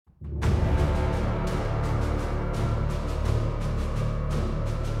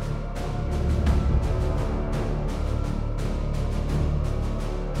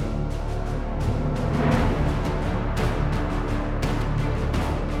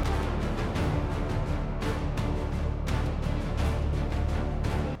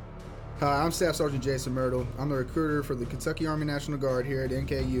Hi, I'm Staff Sergeant Jason Myrtle. I'm the recruiter for the Kentucky Army National Guard here at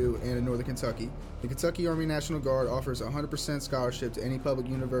NKU and in Northern Kentucky. The Kentucky Army National Guard offers a 100% scholarship to any public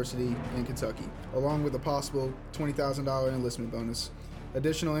university in Kentucky, along with a possible $20,000 enlistment bonus,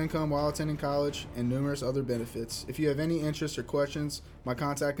 additional income while attending college, and numerous other benefits. If you have any interest or questions, my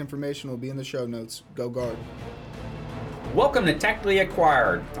contact information will be in the show notes. Go Guard. Welcome to Tactically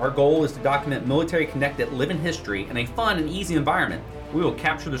Acquired. Our goal is to document military-connected living history in a fun and easy environment. We will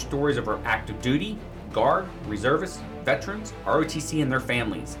capture the stories of our active duty, Guard, reservists, veterans, ROTC, and their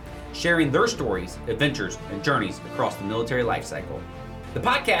families, sharing their stories, adventures, and journeys across the military life cycle. The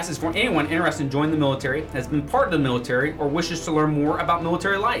podcast is for anyone interested in joining the military, has been part of the military, or wishes to learn more about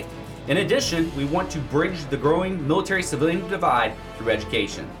military life. In addition, we want to bridge the growing military-civilian divide through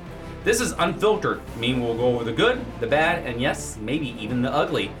education. This is unfiltered, meaning we'll go over the good, the bad, and yes, maybe even the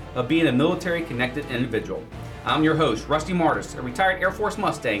ugly of being a military-connected individual. I'm your host, Rusty Martis, a retired Air Force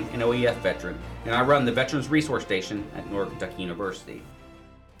Mustang and OEF veteran, and I run the Veterans Resource Station at Northern Kentucky University.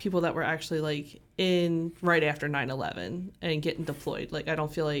 People that were actually in right after 9/11 and getting deployed. I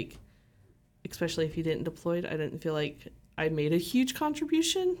don't feel like, especially if you didn't deploy, I didn't feel like I made a huge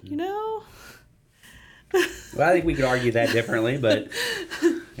contribution, Well, I think we could argue that differently, but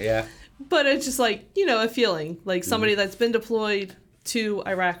yeah. But it's just a feeling like somebody that's been deployed to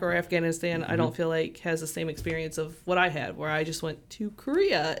Iraq or Afghanistan, I don't feel like has the same experience of what I had, where I just went to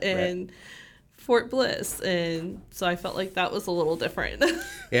Korea and Fort Bliss, and so I felt like that was a little different.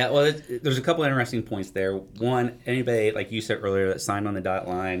 Yeah, well, there's a couple of interesting points there. One, anybody, like you said earlier, that signed on the dotted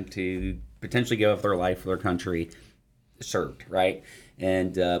line to potentially give up their life for their country served, right?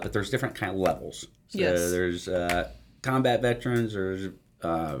 And but there's different kind of levels. So there's combat veterans, there's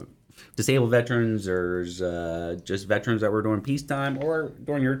disabled veterans, there's just veterans that were doing peacetime or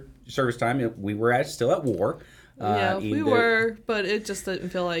during your service time. We were still at war. We were, but it just didn't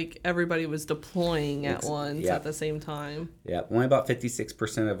feel like everybody was deploying at once at the same time. Yeah, only about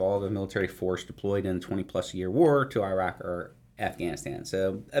 56% of all the military force deployed in a 20-plus year war to Iraq or Afghanistan.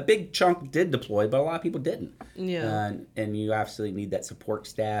 So a big chunk did deploy, but a lot of people didn't. Yeah. And you absolutely need that support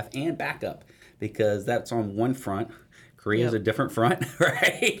staff and backup, because that's on one front. Korea's a different front,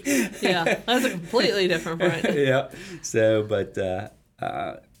 right? Yeah, that's a completely different front. Yeah. So, but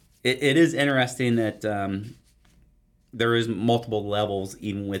it is interesting that there is multiple levels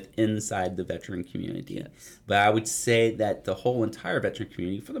even inside the veteran community. Yes. But I would say that the whole entire veteran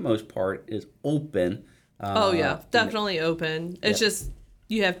community, for the most part, is open. Definitely open. It's just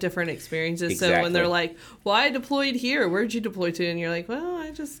you have different experiences. Exactly. So when they're like, well, I deployed here, where'd you deploy to? And you're like, well, I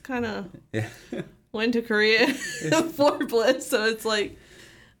just kind of went to Korea, Fort Bliss. So it's like,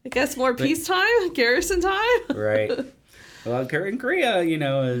 I guess more peacetime, garrison time. Right. Well, in Korea,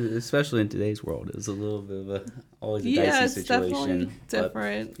 especially in today's world, is a little bit of always a dicey situation. Definitely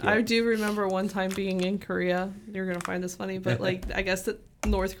different. But, I do remember one time being in Korea. You're going to find this funny, but I guess that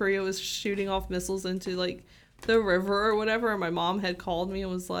North Korea was shooting off missiles into the river or whatever. And my mom had called me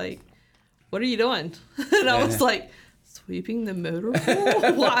and was like, what are you doing? And I was like, sweeping the motor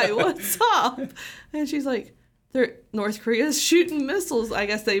pool? Why? What's up? And she's like, North Korea's shooting missiles. I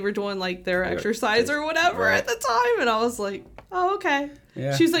guess they were doing their exercise or whatever at the time. And I was like, oh, okay.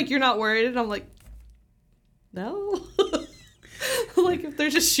 Yeah. She's like, you're not worried? And I'm like, no. If they're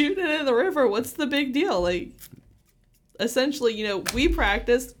just shooting it in the river, what's the big deal? Essentially, we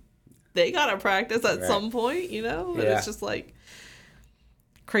practice. They got to practice at some point, And it's just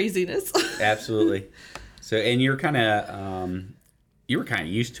craziness. Absolutely. So, and you're kind of... you were kind of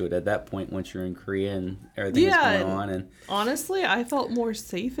used to it at that point once you're in Korea and everything was going on. And honestly, I felt more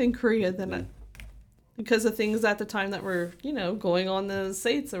safe in Korea than because of things at the time that were, going on in the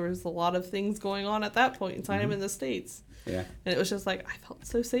States. There was a lot of things going on at that point in time in the States. Yeah. And it was just I felt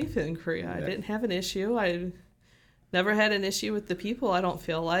so safe in Korea. I didn't have an issue. I never had an issue with the people, I don't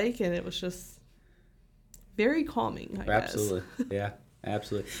feel like. And it was just very calming, I guess. Absolutely. Yeah.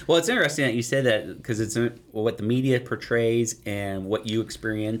 Absolutely. Well, it's interesting that you said that, because it's what the media portrays and what you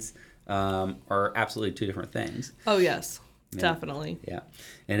experience are absolutely two different things. Oh, yes. Definitely. Yeah.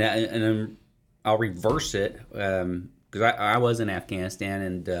 And I'll reverse it, because I was in Afghanistan,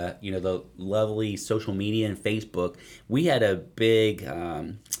 and, the lovely social media and Facebook, we had a big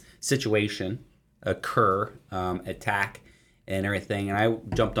situation occur, attack and everything. And I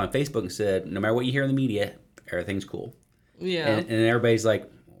jumped on Facebook and said, no matter what you hear in the media, everything's cool. Yeah. And everybody's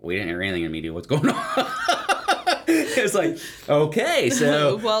like, we didn't hear anything in the media. What's going on? It's like, okay,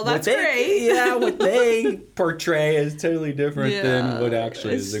 so well, that's great. Yeah, what they portray is totally different than what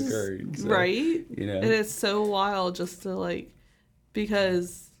actually is occurring. So, right? And it's so wild just to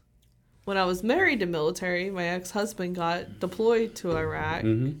because when I was married to military, my ex-husband got deployed to Iraq.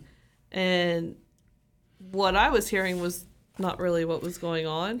 And what I was hearing was not really what was going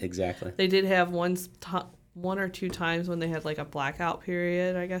on. Exactly. They did have one or two times when they had like a blackout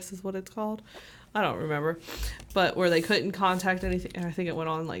period, I guess is what it's called. I don't remember. But where they couldn't contact anything. And I think it went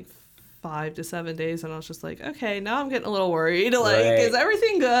on like 5 to 7 days. And I was just like, okay, now I'm getting a little worried. Like, Right. is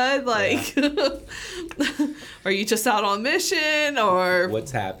everything good? Like, are you just out on mission or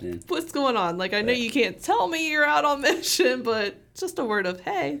What's happening? what's going on? Like, I know Right. you can't tell me you're out on mission, but just a word of,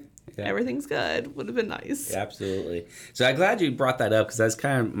 hey, Yeah. everything's good would have been nice. Absolutely. So I'm glad you brought that up because that's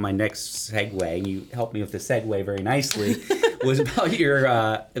kind of my next segue, and you helped me with the segue very nicely. Was about your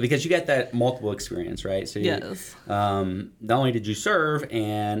because you got that multiple experience, right? So you, Yes. not only did you serve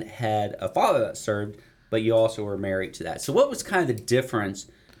and had a father that served, but you also were married to that. So what was kind of the difference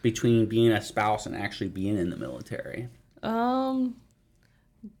between being a spouse and actually being in the military?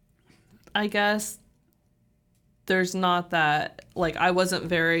 I guess there's not that, like, I wasn't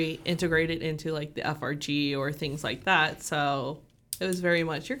very integrated into like the FRG or things like that, so it was very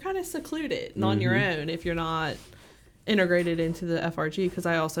much you're kind of secluded and on your own if you're not integrated into the FRG, because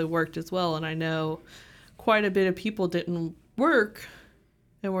I also worked as well, and I know quite a bit of people didn't work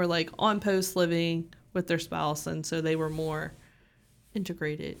and were like on post living with their spouse, and so they were more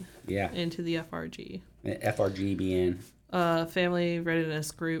integrated Yeah, into the FRG. FRG being Family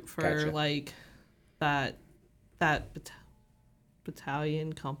readiness group for Gotcha. like that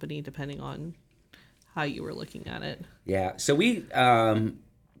battalion company, depending on how you were looking at it. yeah. So we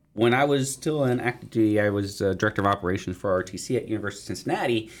when I was still in active duty, I was director of operations for RTC at University of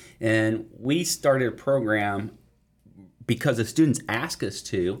Cincinnati, and we started a program because the students asked us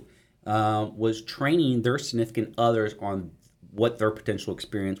to, was training their significant others on what their potential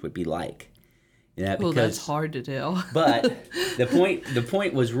experience would be like. Yeah, Well, that's hard to do. but the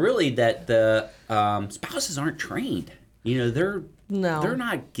point was really that the spouses aren't trained. You know, they're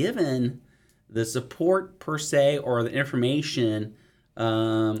not given the support per se or the information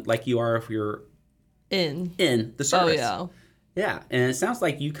like you are if you're in the service. Oh Yeah, and it sounds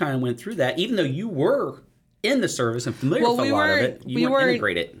like you kind of went through that, even though you were in the service and familiar with a lot of it. You weren't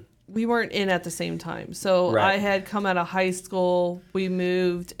integrated. We weren't in at the same time. So Right. I had come out of high school, we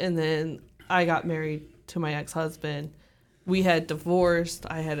moved, and then I got married to my ex-husband. We had divorced,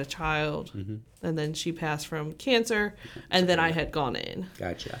 I had a child, and then she passed from cancer, and then I had gone in.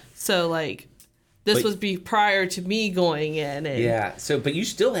 Gotcha. So like this But- was prior to me going in, and Yeah. So, but you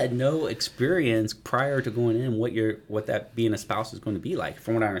still had no experience prior to going in what that being a spouse is going to be like,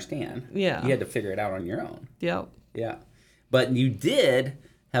 from what I understand. Yeah. You had to figure it out on your own. Yep. Yeah. But you did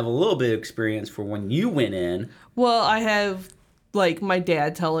have a little bit of experience for when you went in. Well, I have like my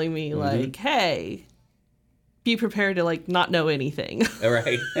dad telling me like, hey, be prepared to like not know anything. All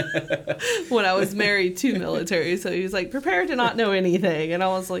right. When I was married to military. So he was like, prepare to not know anything. And I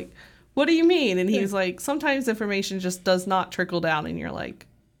was like, what do you mean? And he was like, sometimes information just does not trickle down. And you're like,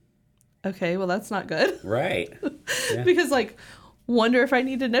 okay, well, that's not good. Right. Yeah. Because like, wonder if I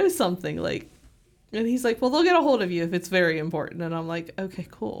need to know something. Like, and he's like, well, they'll get a hold of you if it's very important. And I'm like, okay,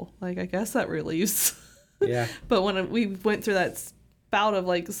 cool. Like, I guess that relieves. Yeah. But when we went through that bout of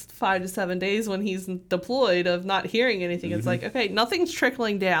like 5 to 7 days when he's deployed of not hearing anything, it's like, okay, nothing's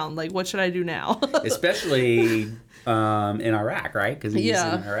trickling down. Like, what should I do now? Especially in Iraq, right? Because he's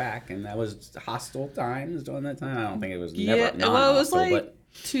Yeah. in Iraq, and that was hostile times during that time. I don't think it was Yeah, never non-hostile, well, it was like but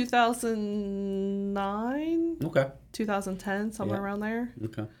 2009, okay. 2010, somewhere Yeah. around there.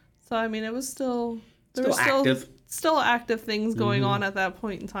 Okay. So I mean, it was still Still active. still active things going on at that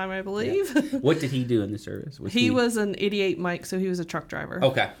point in time, I believe. What did he do in the service? He was an 88 Mike, so he was a truck driver.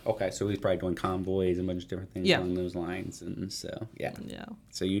 Okay. So he's probably doing convoys and a bunch of different things Yeah. along those lines, and so yeah. Yeah.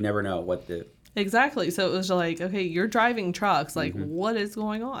 So you never know what the Exactly. So it was like, okay, you're driving trucks. Like, what is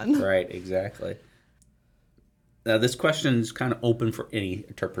going on? right, exactly. Now this question is kind of open for any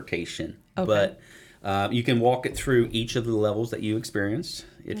interpretation, Okay. but you can walk it through each of the levels that you experienced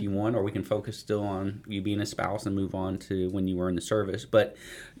if you want, or we can focus still on you being a spouse and move on to when you were in the service. But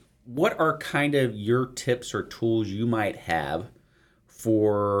what are kind of your tips or tools you might have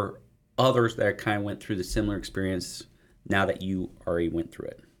for others that kind of went through the similar experience now that you already went through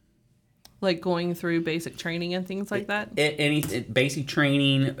it? Like going through basic training and things like that. Basic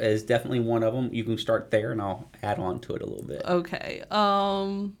training is definitely one of them. You can start there, and I'll add on to it a little bit. Okay.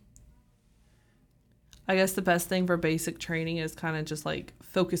 I guess the best thing for basic training is kind of just like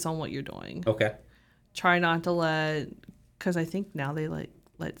focus on what you're doing. Okay. Try not to because I think now they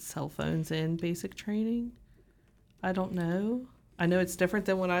let cell phones in basic training. I don't know. I know it's different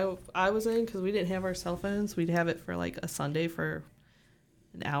than when I was in, because we didn't have our cell phones. We'd have it for like a Sunday for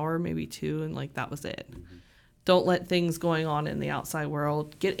an hour, maybe 2, and like that was it. don't let things going on in the outside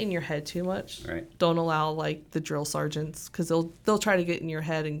world get in your head too much. Right. Don't allow like the drill sergeants, because they'll try to get in your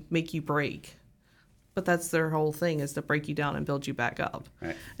head and make you break. But that's their whole thing, is to break you down and build you back up.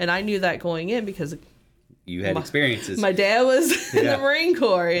 Right. And I knew that going in because You had experiences. my dad was in Yeah. the Marine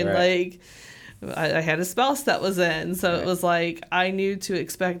Corps, and Right. like I had a spouse that was in, so Right. it was like I knew to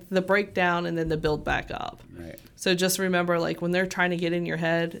expect the breakdown and then the build back up. Right. So just remember, like when they're trying to get in your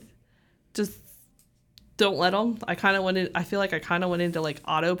head, just don't let them. I feel like I kind of went into like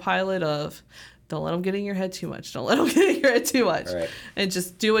autopilot of, don't let them get in your head too much. Don't let them get in your head too much. Right. And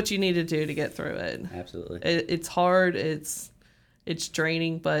just do what you need to do to get through it. Absolutely. It's hard. It's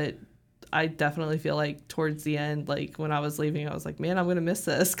draining, but I definitely feel like towards the end, like when I was leaving, I was like, man, I'm going to miss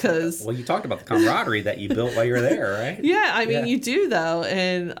this, because Well, you talked about the camaraderie that you built while you were there, right? yeah, I mean, Yeah. you do though.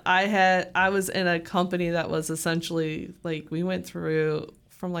 And I was in a company that was essentially like, we went through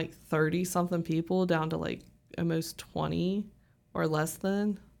from like 30 something people down to like almost 20 or less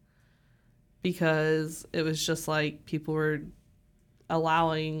than, because it was just like people were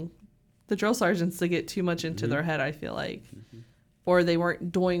allowing the drill sergeants to get too much into their head, I feel like, or they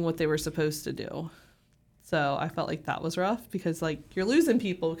weren't doing what they were supposed to do. So I felt like that was rough, because like you're losing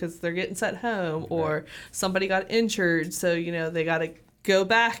people because they're getting sent home, or somebody got injured, so you know they got to go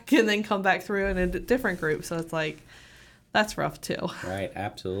back and then come back through in a different group. So it's like, that's rough too. Right.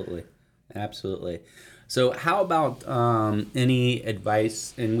 Absolutely. Absolutely. So how about any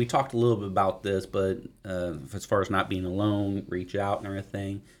advice? And we talked a little bit about this, but as far as not being alone, reach out and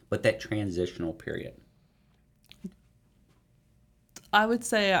everything, but that transitional period. I would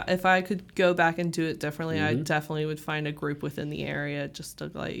say if I could go back and do it differently, I definitely would find a group within the area just to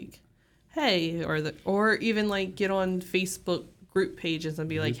like, hey, or even like get on Facebook group pages and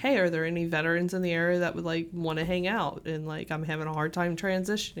be like, hey, are there any veterans in the area that would like want to hang out? And like, I'm having a hard time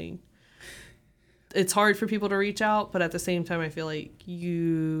transitioning. It's hard for people to reach out, but at the same time, I feel like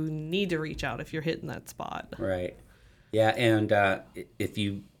you need to reach out if you're hitting that spot. Right. Yeah. And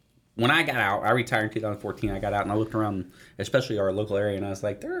when I got out, I retired in 2014. I got out and I looked around, especially our local area, and I was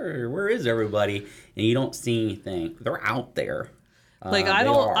like, where is everybody? And you don't see anything. They're out there. Like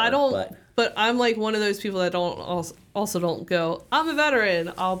but I'm like one of those people that also don't go, I'm a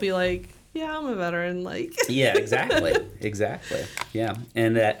veteran. I'll be like, yeah, I'm a veteran. Like, yeah, exactly. Exactly. Yeah.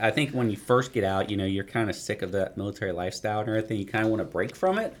 And I think when you first get out, you're kind of sick of that military lifestyle and everything. You kind of want to break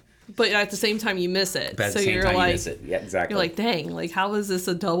from it. But at the same time, you miss it. But at so the same you're time, like, you miss it. Yeah, exactly. You're like, dang, like, how is this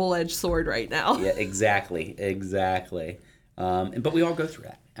a double-edged sword right now? Yeah, exactly. Exactly. But we all go through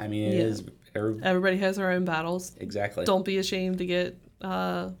that. I mean, it is. Everybody has their own battles. Exactly. Don't be ashamed to get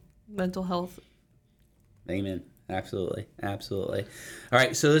mental health. Amen. Absolutely. Absolutely. All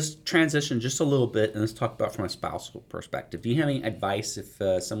right. So let's transition just a little bit and let's talk about from a spousal perspective. Do you have any advice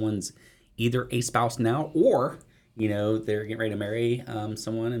if someone's either a spouse now or, they're getting ready to marry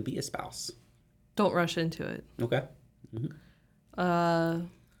someone and be a spouse? Don't rush into it. Okay.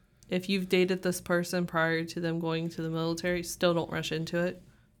 If you've dated this person prior to them going to the military, still don't rush into it.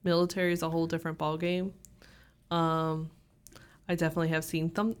 Military is a whole different ballgame. I definitely have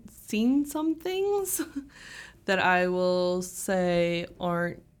seen some things that I will say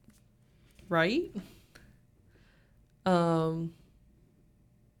aren't right. Go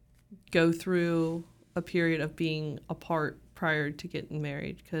through a period of being apart prior to getting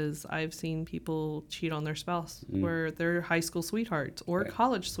married, because I've seen people cheat on their spouse where they're high school sweethearts or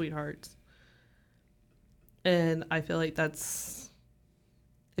college sweethearts. And I feel like that's,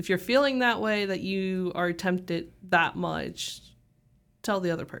 if you're feeling that way, that you are tempted that much, tell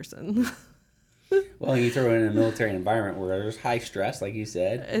the other person. Well, you throw in a military environment where there's high stress, like you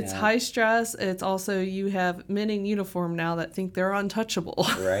said. It's high stress. It's also, you have men in uniform now that think they're untouchable.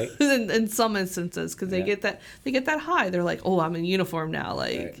 Right. in some instances, because they get that high. They're like, oh, I'm in uniform now.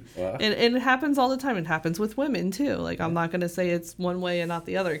 Like, Right. Well, and it happens all the time. It happens with women too. Like, I'm not going to say it's one way and not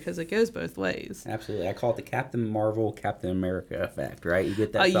the other, because it goes both ways. absolutely. I call it the Captain Marvel, Captain America effect, right? You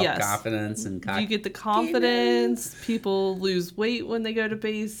get that Yes. self-confidence and You get the confidence. People lose weight when they go to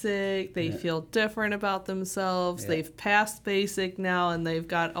basic. They feel different about themselves. Yeah. They've passed basic now, and they've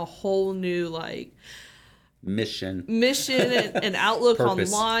got a whole new like mission and outlook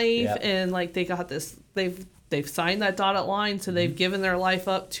Purpose. on life. Yep. And like they got this, they've signed that dotted line, so they've given their life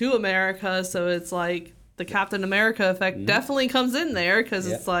up to America. So it's like the Captain America effect definitely comes in there, because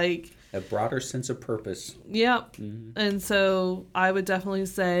Yep. it's like, a broader sense of purpose. yep. And so I would definitely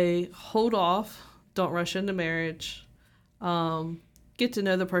say, hold off. Don't rush into marriage. Get to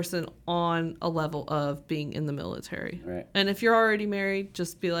know the person on a level of being in the military. Right. And if you're already married,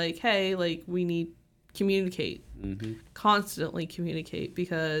 just be like, hey, like, we need communicate. Constantly communicate,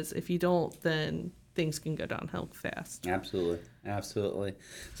 because if you don't, then things can go downhill fast. Absolutely.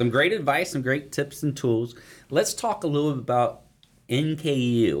 Some great advice, some great tips and tools. Let's talk a little bit about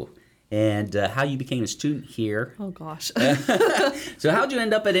NKU and how you became a student here. Oh gosh. So how'd you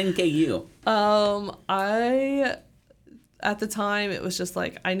end up at NKU? At the time, it was just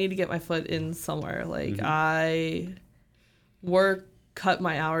like, I need to get my foot in somewhere. Like, I cut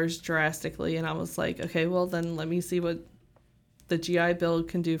my hours drastically, and I was like, okay, well, then let me see what the GI Bill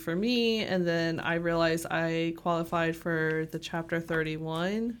can do for me. And then I realized I qualified for the Chapter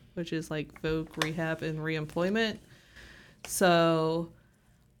 31, which is like voc, rehab, and reemployment. So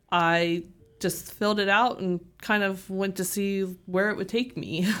I just filled it out and kind of went to see where it would take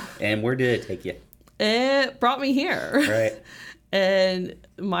me. And where did it take you? It brought me here. Right. And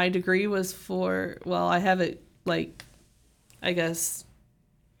my degree was I have it, like, I guess,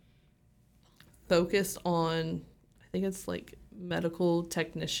 focused on, I think it's like medical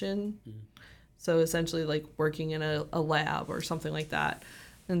technician. So essentially like working in a lab or something like that.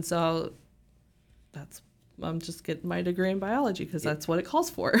 And so I'm just getting my degree in biology because that's what it calls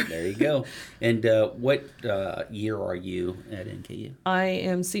for. There you go. And what year are you at NKU? I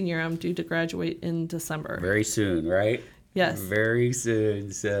am senior. I'm due to graduate in December. Very soon, right? Yes. Very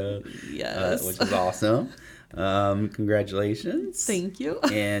soon. So, yes. Which is awesome. Congratulations. Thank you.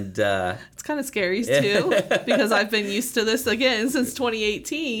 And it's kind of scary too because I've been used to this again since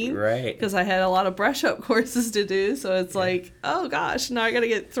 2018. Right. Because I had a lot of brush up courses to do. So it's like, oh gosh, now I got to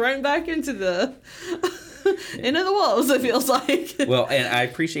get thrown back into the into the wolves, it feels like. Well, and I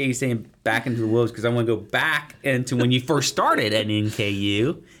appreciate you saying back into the wolves because I want to go back into when you first started at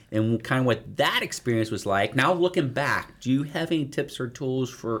NKU and kind of what that experience was like. Now looking back, do you have any tips or tools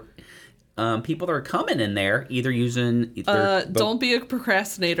for people that are coming in there, either using... don't be a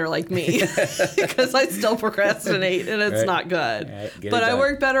procrastinator like me, because I still procrastinate, and it's not good. Right, but I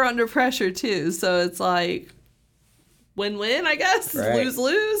work better under pressure, too, so it's like win-win, I guess. Right.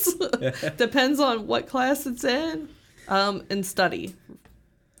 Lose-lose. Depends on what class it's in. And study.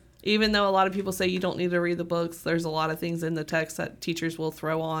 Even though a lot of people say you don't need to read the books, there's a lot of things in the text that teachers will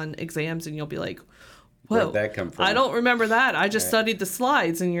throw on exams, and you'll be like, whoa, where'd that come from? I don't remember that. I just studied the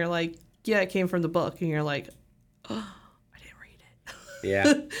slides, and you're like, yeah, it came from the book. And you're like, oh, I didn't read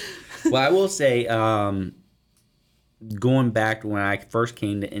it. Yeah. Well, I will say, going back to when I first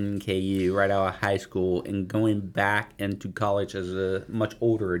came to NKU right out of high school and going back into college as a much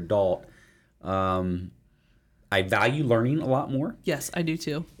older adult, I value learning a lot more. Yes, I do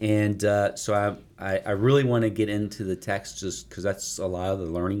too. And so I really want to get into the text just because that's a lot of the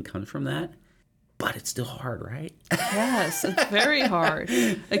learning comes from that. But it's still hard, right? Yes, it's very hard,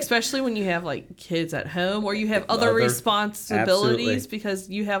 especially when you have like kids at home or you have other responsibilities. Absolutely. Because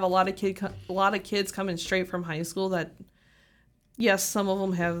you have a lot of kids coming straight from high school that, yes, some of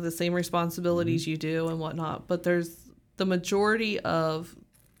them have the same responsibilities you do and whatnot, but there's the majority of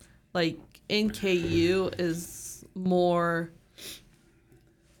like NKU is more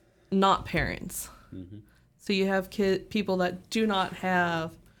not parents. So you have people that do not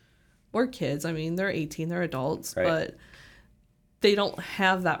have, or kids, I mean, they're 18, they're adults, right, but they don't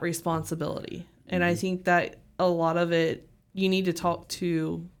have that responsibility. And I think that a lot of it, you need to talk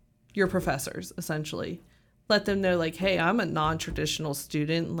to your professors, essentially. Let them know, like, hey, I'm a non-traditional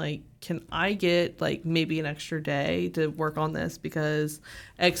student. Like, can I get, like, maybe an extra day to work on this because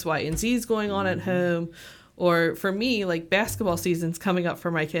X, Y, and Z is going on at home? Or for me, like, basketball season's coming up for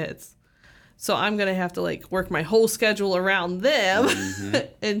my kids. So I'm going to have to, like, work my whole schedule around them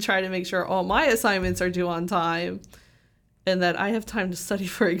and try to make sure all my assignments are due on time and that I have time to study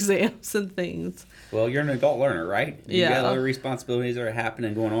for exams and things. Well, you're an adult learner, right? You got Yeah. other responsibilities that are happening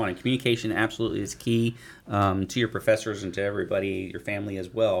and going on. And communication absolutely is key to your professors and to everybody, your family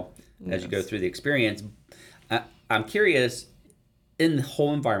as well, as you go through the experience. I'm curious, in the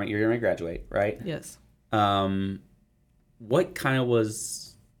whole environment, you're going to graduate, right? Yes. What kind of was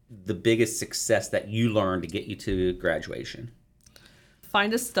the biggest success that you learned to get you to graduation?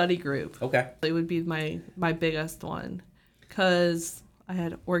 Find a study group. Okay. It would be my biggest one because I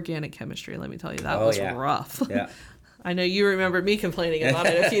had organic chemistry. Let me tell you, that was rough. Yeah. I know you remember me complaining about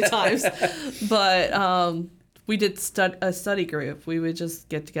it a few times, but we did a study group. We would just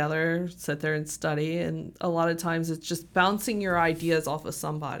get together, sit there and study, and a lot of times it's just bouncing your ideas off of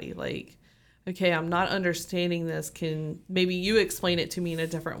somebody. Like, okay, I'm not understanding this. Can maybe you explain it to me in a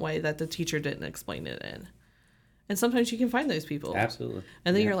different way that the teacher didn't explain it in? And sometimes you can find those people. Absolutely.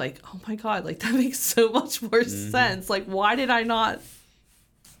 And then you're like, oh my God, like that makes so much more sense. Like, why did I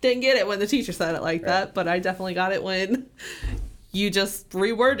didn't get it when the teacher said it like that? But I definitely got it when you just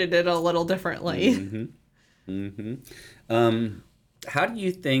reworded it a little differently. How do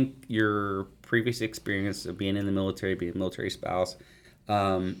you think your previous experience of being in the military, being a military spouse,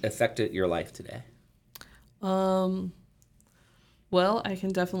 affected your life today? Well, I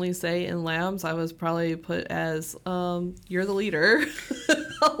can definitely say in labs, I was probably put as you're the leader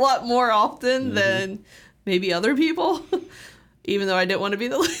a lot more often than maybe other people, even though I didn't want to be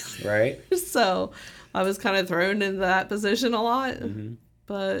the leader. Right. So I was kind of thrown into that position a lot.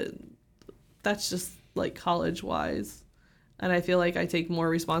 But that's just like college wise. And I feel like I take more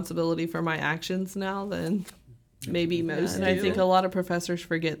responsibility for my actions now than maybe most. And I think a lot of professors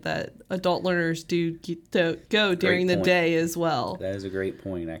forget that adult learners do go during the day as well. That is a great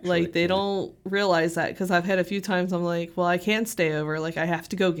point, actually. Like, they don't realize that, because I've had a few times I'm like, well, I can't stay over. Like, I have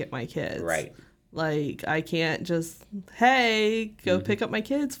to go get my kids. Right. Like, I can't just, hey, go pick up my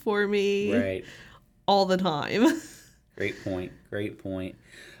kids for me. Right. All the time. Great point. Great point.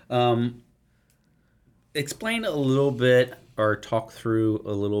 Explain a little bit, or talk through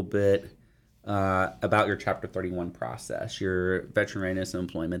a little bit about your Chapter 31 process, your Veteran Readiness and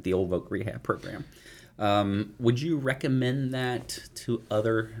Employment, the Old Voc Rehab Program. Would you recommend that to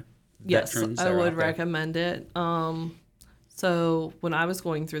other veterans? Yes, I would recommend it. So when I was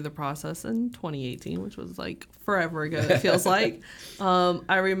going through the process in 2018, which was like forever ago, it feels like,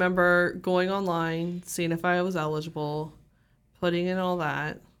 I remember going online, seeing if I was eligible, putting in all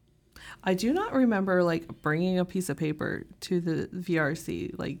that. I do not remember like bringing a piece of paper to the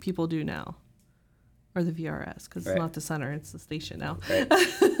VRC like people do now, or the VRS, because it's not the center, it's the station now. Right.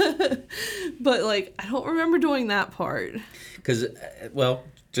 But like, I don't remember doing that part. Because, well,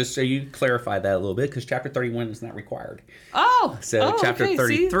 just so you clarify that a little bit, because Chapter 31 is not required. So Chapter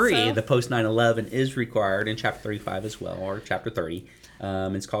 33, the post 9/11, is required, and Chapter 35 as well, or Chapter 30.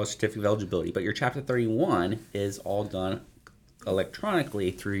 It's called Certificate of Eligibility. But your Chapter 31 is all done electronically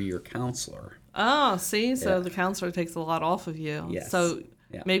through your counselor. So the counselor takes a lot off of you. Yes. So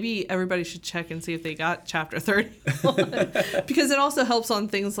maybe everybody should check and see if they got Chapter 31. Because it also helps on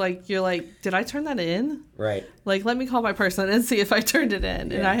things like, you're like, did I turn that in? Right. Like, let me call my person and see if I turned it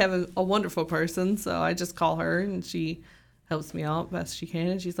in. And I have a wonderful person, so I just call her and she helps me out best she can.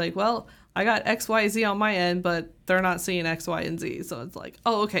 And she's like, well, I got X, Y, Z on my end, but they're not seeing X, Y, and Z. So it's like,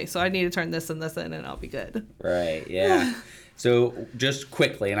 oh, okay, so I need to turn this and this in and I'll be good. Right, yeah. So just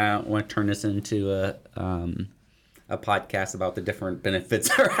quickly, and I don't want to turn this into a podcast about the different benefits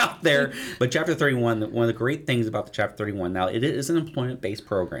that are out there, but Chapter 31, one of the great things about the Chapter 31, now it is an employment-based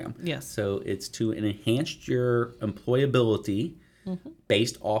program. Yes. So it's to enhance your employability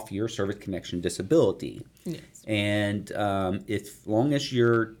based off your service connection disability. Yes. And as long as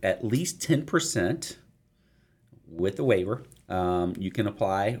you're at least 10% with a waiver, you can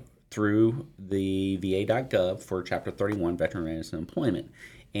apply through the va.gov for Chapter 31 Veteran Readiness and Employment.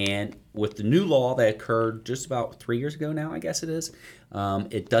 And with the new law that occurred just about 3 years ago now, I guess it is,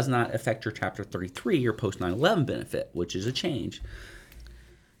 it does not affect your Chapter 33, your post 9/11 benefit, which is a change.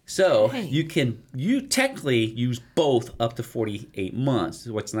 So you technically use both up to 48 months.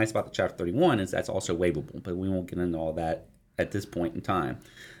 What's nice about the Chapter 31 is that's also waivable, but we won't get into all that at this point in time.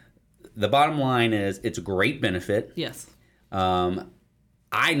 The bottom line is it's a great benefit. Yes.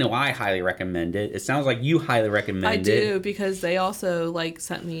 I know I highly recommend it. It sounds like you highly recommend it. I do, because they also like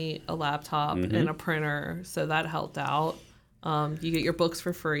sent me a laptop and a printer, so that helped out. You get your books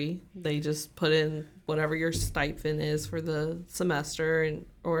for free. They just put in whatever your stipend is for the semester,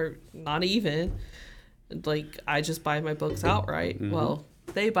 or not even. Like, I just buy my books outright. Well,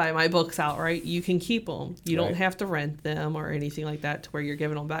 they buy my books outright. You can keep them. You don't have to rent them or anything like that to where you're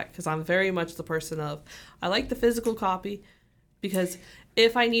giving them back. Because I'm very much the person of, I like the physical copy, because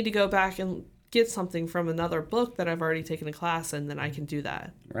if I need to go back and get something from another book that I've already taken a class in, then I can do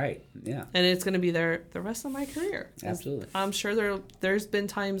that. Right, yeah. And it's going to be there the rest of my career. Absolutely. I'm sure there's been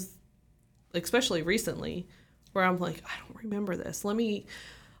times, especially recently, where I'm like, I don't remember this. Let me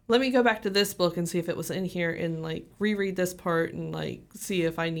go back to this book and see if it was in here, and like reread this part and like see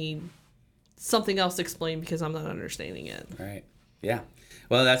if I need something else explained because I'm not understanding it. Right. Yeah.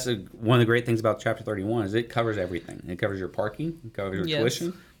 Well, that's one of the great things about Chapter 31 is it covers everything. It covers your parking, it covers your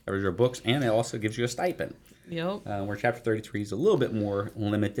tuition, covers your books, and it also gives you a stipend. Yep. Where Chapter 33 is a little bit more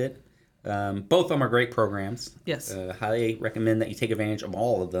limited. Both of them are great programs. Yes. Highly recommend that you take advantage of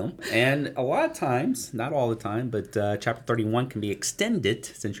all of them. And a lot of times, not all the time, but Chapter 31 can be extended,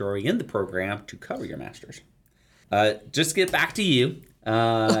 since you're already in the program, to cover your master's. Just to get back to you,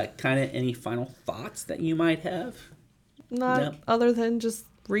 kind of any final thoughts that you might have? Not other than just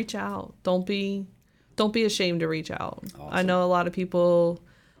reach out. Don't be ashamed to reach out. Awesome. I know a lot of people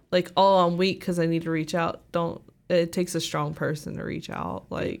like, oh, I'm weak because I need to reach out. It takes a strong person to reach out.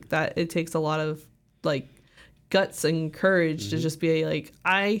 Like that, it takes a lot of like guts and courage to just be like,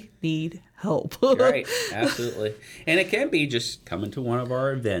 I need help. Right, absolutely. And it can be just coming to one of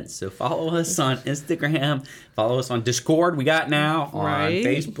our events. So follow us on Instagram, follow us on Discord we got now, on Right.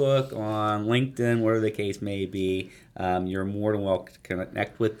 Facebook, on LinkedIn, whatever the case may be. You're more than welcome to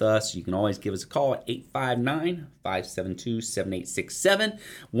connect with us. You can always give us a call at 859-572-7867.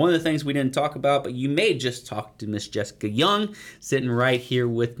 One of the things we didn't talk about, but you may just talk to Miss Jessica Young, sitting right here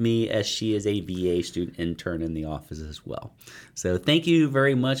with me, as she is a VA student intern in the office as well. So thank you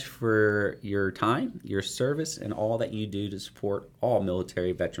very much for your time, your service, and all that you do to support all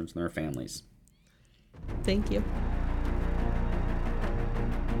military veterans and their families. Thank you.